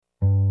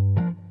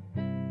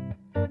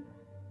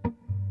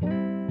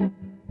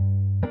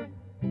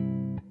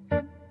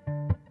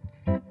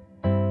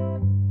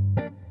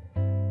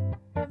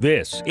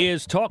This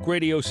is Talk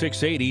Radio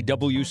 680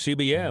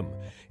 WCBM.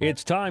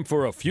 It's time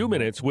for a few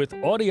minutes with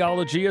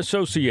Audiology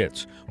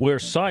Associates, where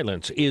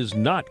silence is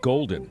not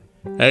golden.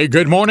 Hey,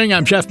 good morning.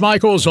 I'm Jeff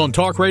Michaels on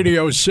Talk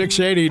Radio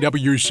 680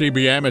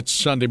 WCBM. It's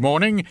Sunday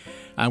morning.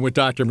 I'm with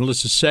Dr.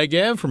 Melissa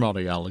Segev from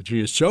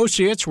Audiology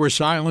Associates, where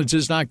silence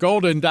is not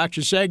golden. Dr.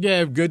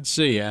 Segev, good to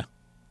see you.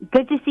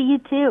 Good to see you,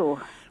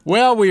 too.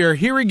 Well, we are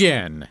here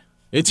again.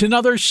 It's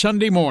another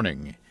Sunday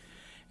morning.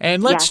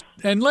 And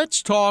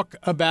let's talk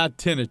about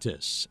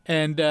tinnitus.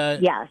 And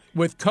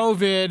with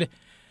COVID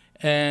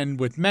and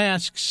with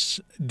masks,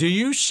 do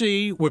you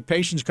see, with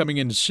patients coming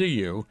in to see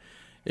you,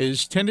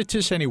 is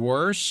tinnitus any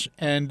worse?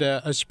 And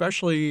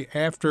especially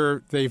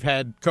after they've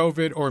had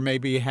COVID or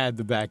maybe had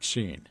the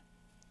vaccine?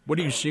 What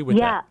do you see with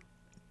that? Yeah,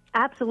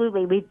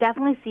 absolutely. We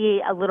definitely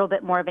see a little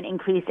bit more of an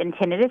increase in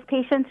tinnitus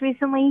patients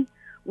recently.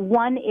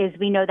 One is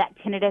we know that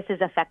tinnitus is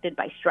affected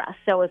by stress.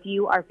 So if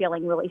you are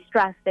feeling really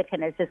stressed, the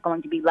tinnitus is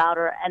going to be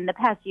louder. And the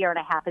past year and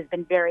a half has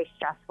been very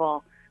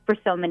stressful for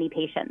so many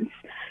patients.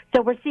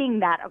 So we're seeing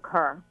that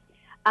occur.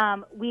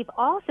 We've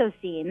also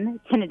seen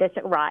tinnitus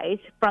rise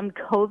from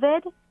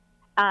COVID,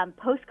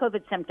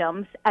 post-COVID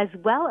symptoms, as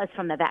well as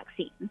from the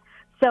vaccine.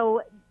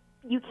 So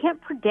you can't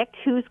predict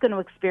who's going to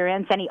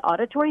experience any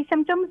auditory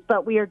symptoms,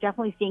 but we are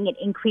definitely seeing an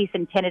increase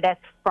in tinnitus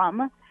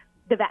from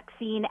the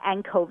vaccine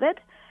and COVID.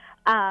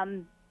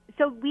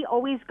 So we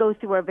always go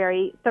through a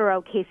very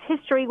thorough case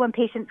history when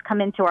patients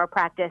come into our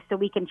practice so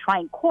we can try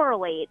and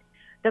correlate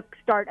the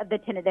start of the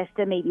tinnitus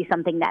to maybe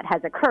something that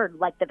has occurred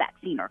like the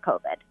vaccine or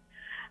COVID.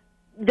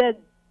 Then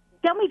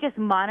we just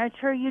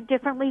monitor you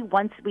differently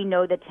once we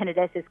know the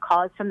tinnitus is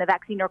caused from the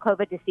vaccine or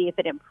COVID to see if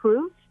it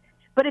improves.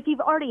 But if you've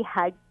already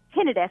had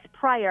tinnitus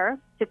prior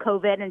to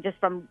COVID and just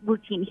from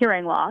routine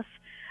hearing loss,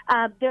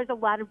 there's a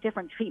lot of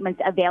different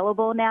treatments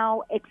available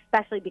now,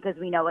 especially because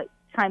we know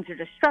times are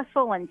just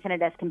stressful and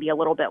tinnitus can be a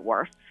little bit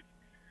worse.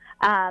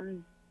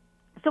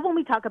 So when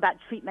we talk about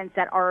treatments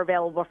that are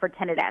available for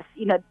tinnitus,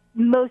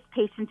 most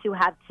patients who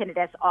have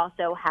tinnitus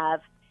also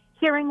have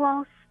hearing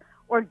loss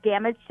or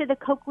damage to the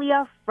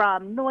cochlea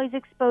from noise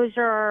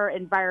exposure,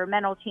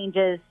 environmental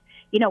changes.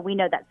 We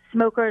know that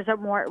smokers are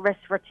more at risk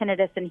for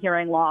tinnitus and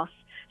hearing loss.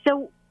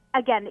 So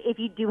again, if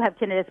you do have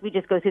tinnitus, we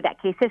just go through that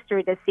case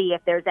history to see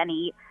if there's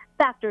any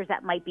factors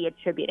that might be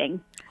attributing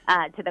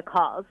to the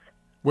cause.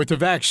 With the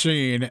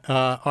vaccine,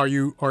 are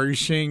you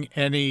seeing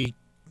any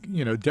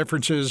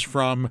differences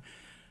from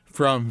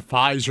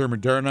Pfizer,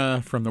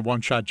 Moderna, from the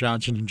one-shot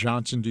Johnson &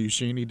 Johnson? Do you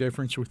see any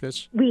difference with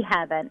this? We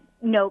haven't.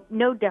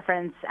 No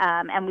difference,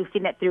 and we've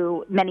seen it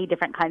through many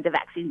different kinds of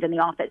vaccines in the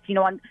office.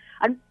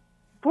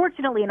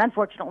 Unfortunately and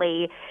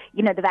unfortunately,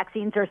 the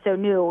vaccines are so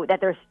new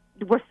that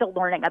we're still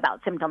learning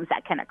about symptoms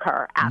that can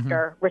occur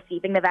after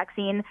receiving the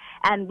vaccine,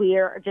 and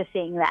we're just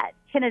seeing that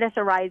tinnitus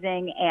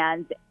arising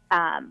and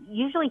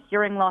usually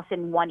hearing loss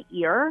in one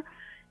ear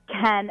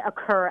can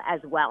occur as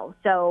well.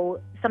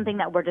 So something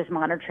that we're just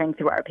monitoring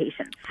through our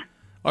patients.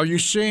 Are you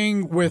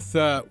seeing with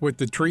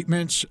the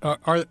treatments,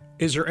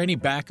 is there any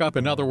backup?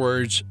 In other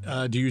words,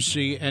 do you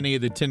see any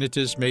of the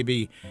tinnitus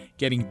maybe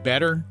getting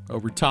better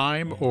over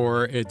time,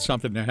 or it's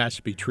something that has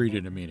to be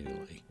treated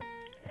immediately?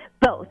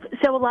 Both.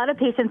 So a lot of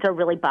patients are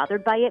really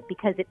bothered by it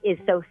because it is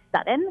so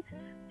sudden.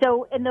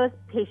 So in those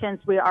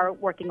patients, we are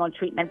working on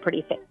treatment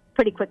pretty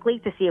quickly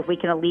to see if we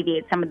can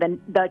alleviate some of the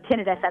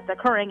tinnitus that's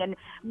occurring. And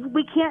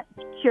we can't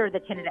cure the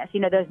tinnitus.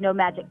 There's no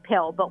magic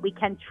pill, but we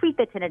can treat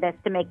the tinnitus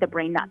to make the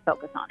brain not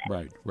focus on it.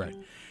 Right.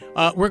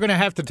 We're going to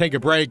have to take a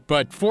break,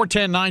 but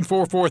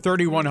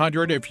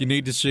 410-944-3100 if you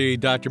need to see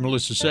Dr.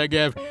 Melissa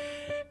Segev.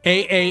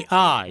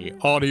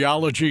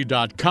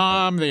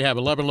 AAIaudiology.com. They have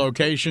 11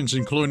 locations,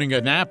 including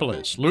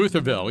Annapolis,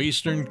 Lutherville,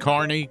 Eastern,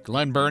 Kearney,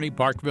 Glen Burnie,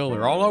 Parkville.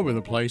 They're all over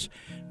the place.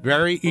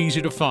 Very easy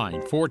to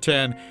find.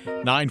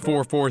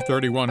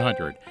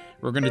 410-944-3100.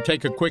 We're going to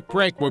take a quick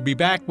break. We'll be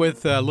back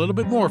with a little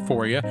bit more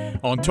for you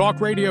on Talk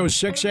Radio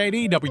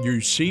 680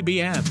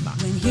 WCBM.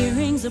 When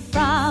hearing's a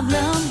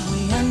problem,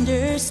 we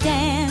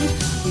understand.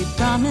 We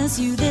promise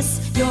you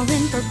this, you're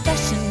in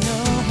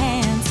professional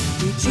hands.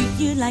 We treat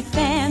you like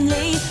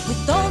family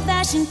with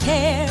old-fashioned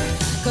care,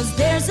 'cause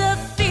there's a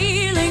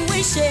feeling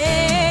we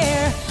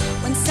share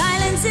when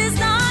silence is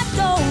not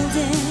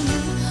golden.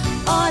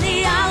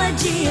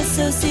 Audiology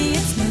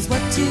Associates knows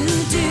what to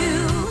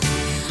do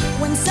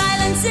when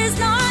silence is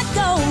not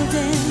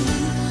golden.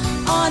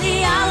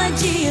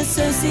 Audiology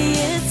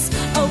Associates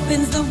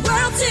opens the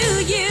world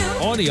to you.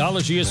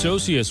 Audiology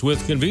Associates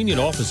with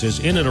convenient offices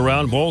in and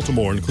around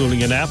Baltimore,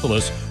 including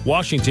Annapolis,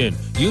 Washington,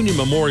 Union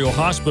Memorial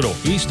Hospital,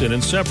 Easton,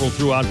 and several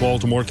throughout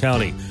Baltimore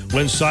County.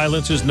 When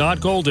silence is not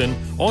golden,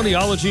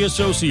 Audiology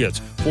Associates,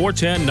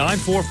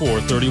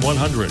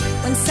 410-944-3100.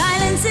 When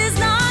silence is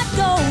not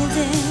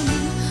golden,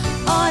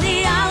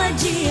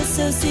 Audiology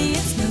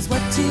Associates knows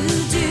what to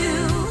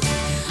do.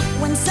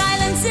 When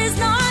silence is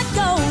not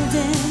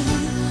golden,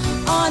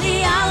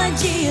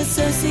 Audiology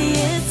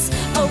Associates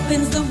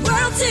opens the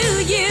world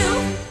to you.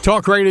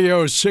 Talk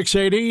Radio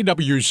 680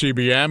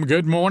 WCBM.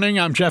 Good morning.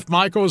 I'm Jeff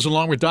Michaels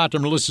along with Dr.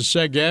 Melissa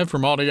Segev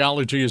from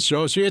Audiology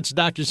Associates.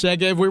 Dr.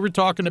 Segev, we were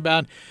talking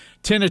about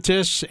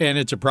tinnitus, and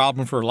it's a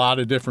problem for a lot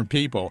of different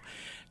people.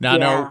 Now, I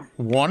know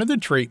one of the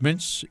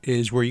treatments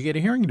is where you get a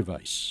hearing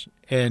device.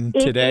 And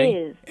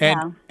today,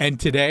 and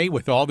today,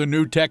 with all the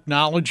new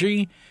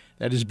technology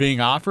that is being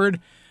offered,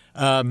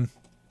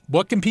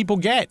 what can people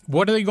get?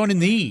 What are they going to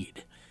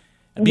need?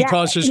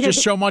 Because there's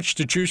just so much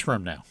to choose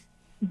from now.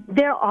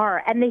 There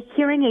are, and the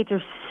hearing aids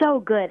are so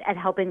good at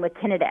helping with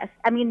tinnitus.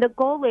 I mean, the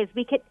goal is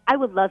I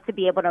would love to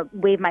be able to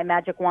wave my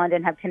magic wand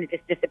and have tinnitus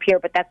disappear,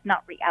 but that's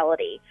not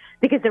reality.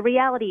 Because the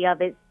reality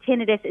of it,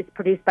 tinnitus is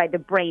produced by the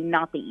brain,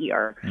 not the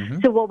ear. Mm-hmm.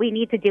 So what we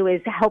need to do is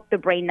help the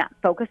brain not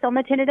focus on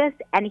the tinnitus,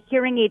 and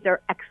hearing aids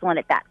are excellent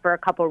at that for a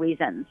couple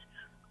reasons.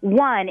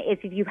 One is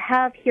if you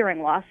have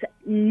hearing loss,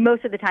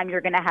 most of the time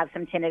you're going to have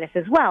some tinnitus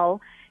as well,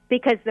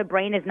 because the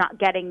brain is not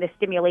getting the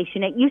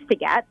stimulation it used to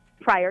get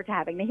prior to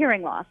having the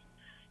hearing loss.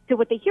 So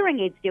what the hearing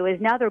aids do is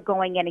now they're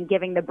going in and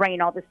giving the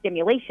brain all the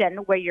stimulation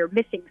where you're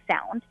missing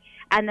sound.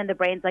 And then the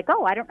brain's like,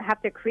 oh, I don't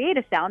have to create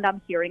a sound.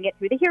 I'm hearing it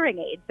through the hearing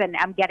aids, and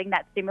I'm getting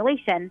that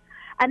stimulation.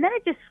 And then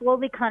it just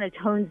slowly kind of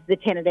tones the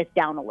tinnitus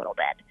down a little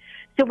bit.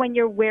 So when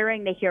you're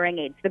wearing the hearing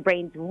aids, the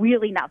brain's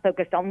really not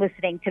focused on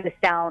listening to the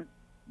sound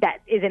that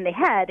is in the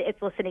head.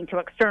 It's listening to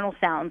external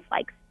sounds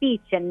like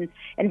speech and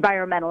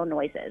environmental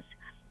noises.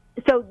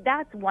 So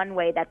that's one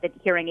way that the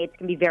hearing aids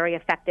can be very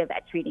effective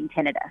at treating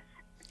tinnitus.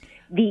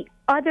 The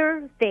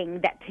other thing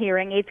that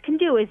hearing aids can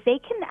do is they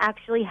can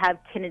actually have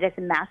tinnitus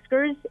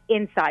maskers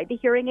inside the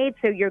hearing aid,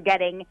 so you're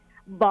getting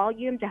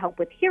volume to help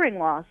with hearing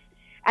loss,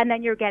 and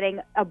then you're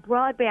getting a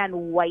broadband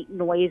white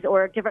noise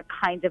or different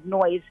kinds of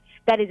noise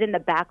that is in the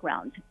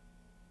background.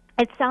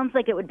 It sounds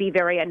like it would be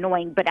very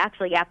annoying, but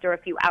actually after a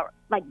few hours,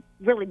 like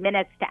really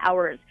minutes to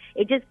hours,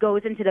 it just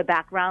goes into the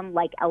background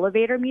like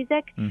elevator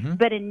music. Mm-hmm.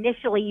 But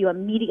initially, you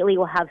immediately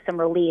will have some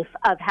relief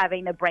of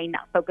having the brain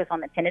not focus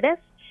on the tinnitus.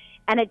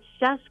 And it's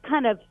just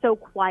kind of so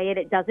quiet.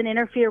 It doesn't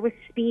interfere with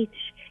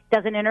speech,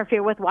 doesn't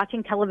interfere with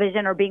watching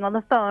television or being on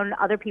the phone.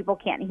 Other people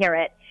can't hear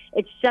it.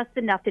 It's just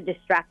enough to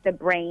distract the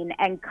brain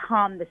and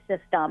calm the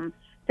system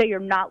so you're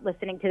not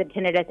listening to the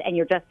tinnitus and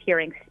you're just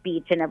hearing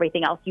speech and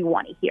everything else you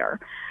want to hear.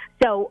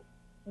 So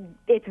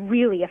it's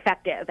really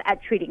effective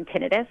at treating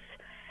tinnitus.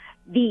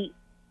 The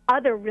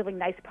other really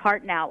nice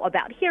part now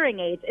about hearing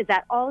aids is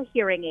that all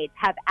hearing aids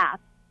have apps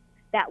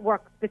that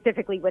work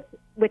specifically with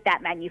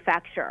that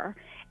manufacturer.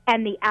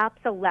 And the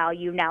apps allow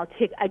you now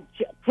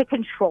to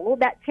control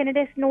that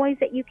tinnitus noise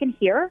that you can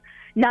hear,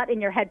 not in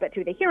your head, but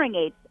through the hearing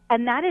aids.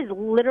 And that is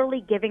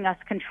literally giving us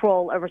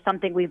control over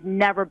something we've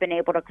never been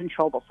able to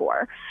control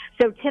before.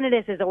 So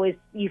tinnitus is always,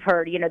 you've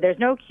heard, there's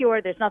no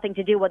cure, there's nothing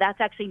to do. Well, that's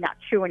actually not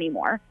true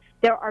anymore.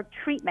 There are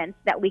treatments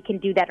that we can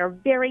do that are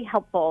very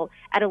helpful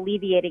at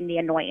alleviating the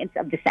annoyance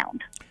of the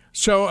sound.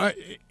 So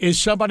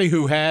is somebody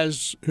who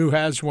has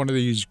one of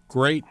these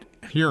great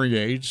hearing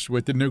aids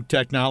with the new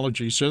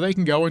technology, so they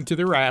can go into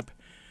their app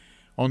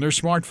on their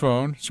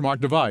smartphone, smart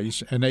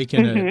device, and they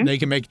can they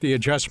can make the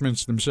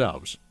adjustments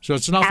themselves. So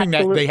it's nothing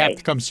that they have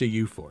to come see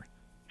you for.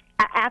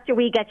 After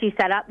we get you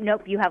set up,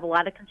 nope, you have a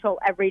lot of control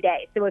every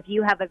day. So if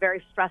you have a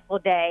very stressful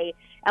day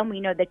and we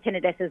know the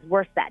tinnitus is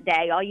worse that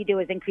day, all you do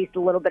is increase a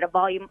little bit of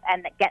volume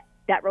and get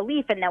that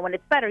relief, and then when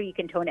it's better, you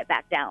can tone it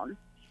back down.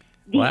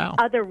 The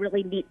other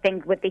really neat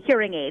things with the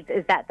hearing aids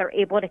is that they're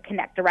able to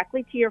connect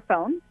directly to your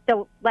phone.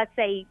 So let's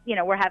say,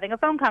 we're having a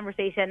phone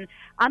conversation.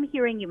 I'm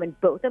hearing you in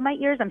both of my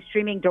ears. I'm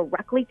streaming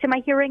directly to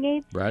my hearing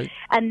aids. Right.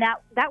 And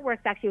that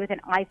works actually with an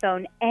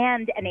iPhone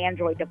and an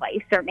Android device,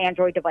 certain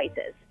Android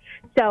devices.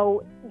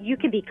 So you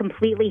can be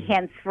completely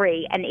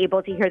hands-free and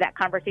able to hear that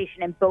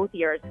conversation in both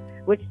ears,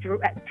 which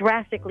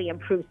drastically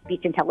improves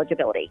speech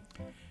intelligibility.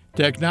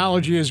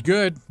 Technology is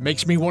good.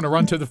 Makes me want to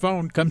run to the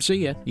phone, come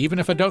see you, even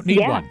if I don't need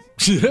one.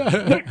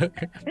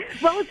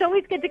 Well, it's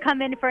always good to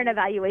come in for an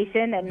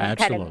evaluation and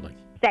kind of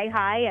say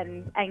hi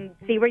and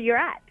see where you're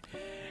at.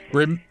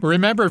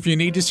 Remember, if you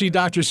need to see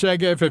Dr.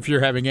 Segev, if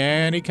you're having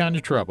any kind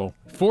of trouble,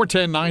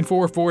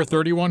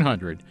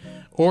 410-944-3100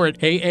 or at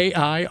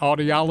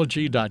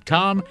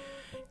aaiaudiology.com.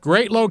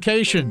 Great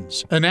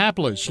locations: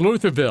 Annapolis,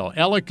 Lutherville,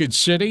 Ellicott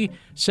City,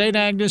 St.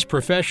 Agnes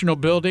Professional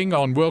Building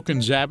on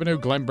Wilkins Avenue,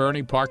 Glen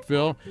Burnie,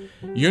 Parkville,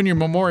 Union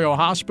Memorial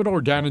Hospital, or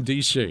down in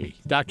D.C.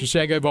 Dr.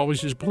 Segev,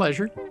 always is a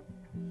pleasure.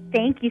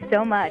 Thank you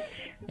so much.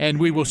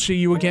 And we will see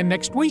you again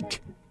next week.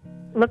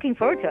 Looking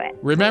forward to it.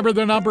 Remember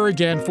the number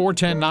again,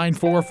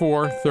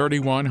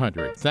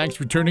 410-944-3100. Thanks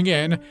for tuning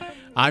in.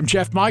 I'm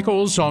Jeff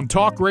Michaels on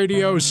Talk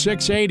Radio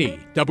 680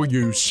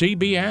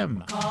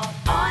 WCBM.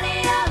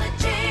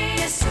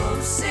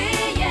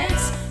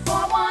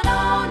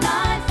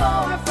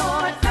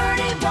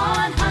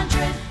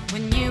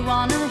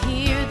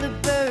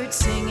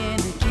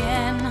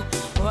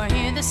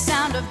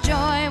 Sound of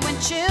joy when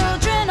children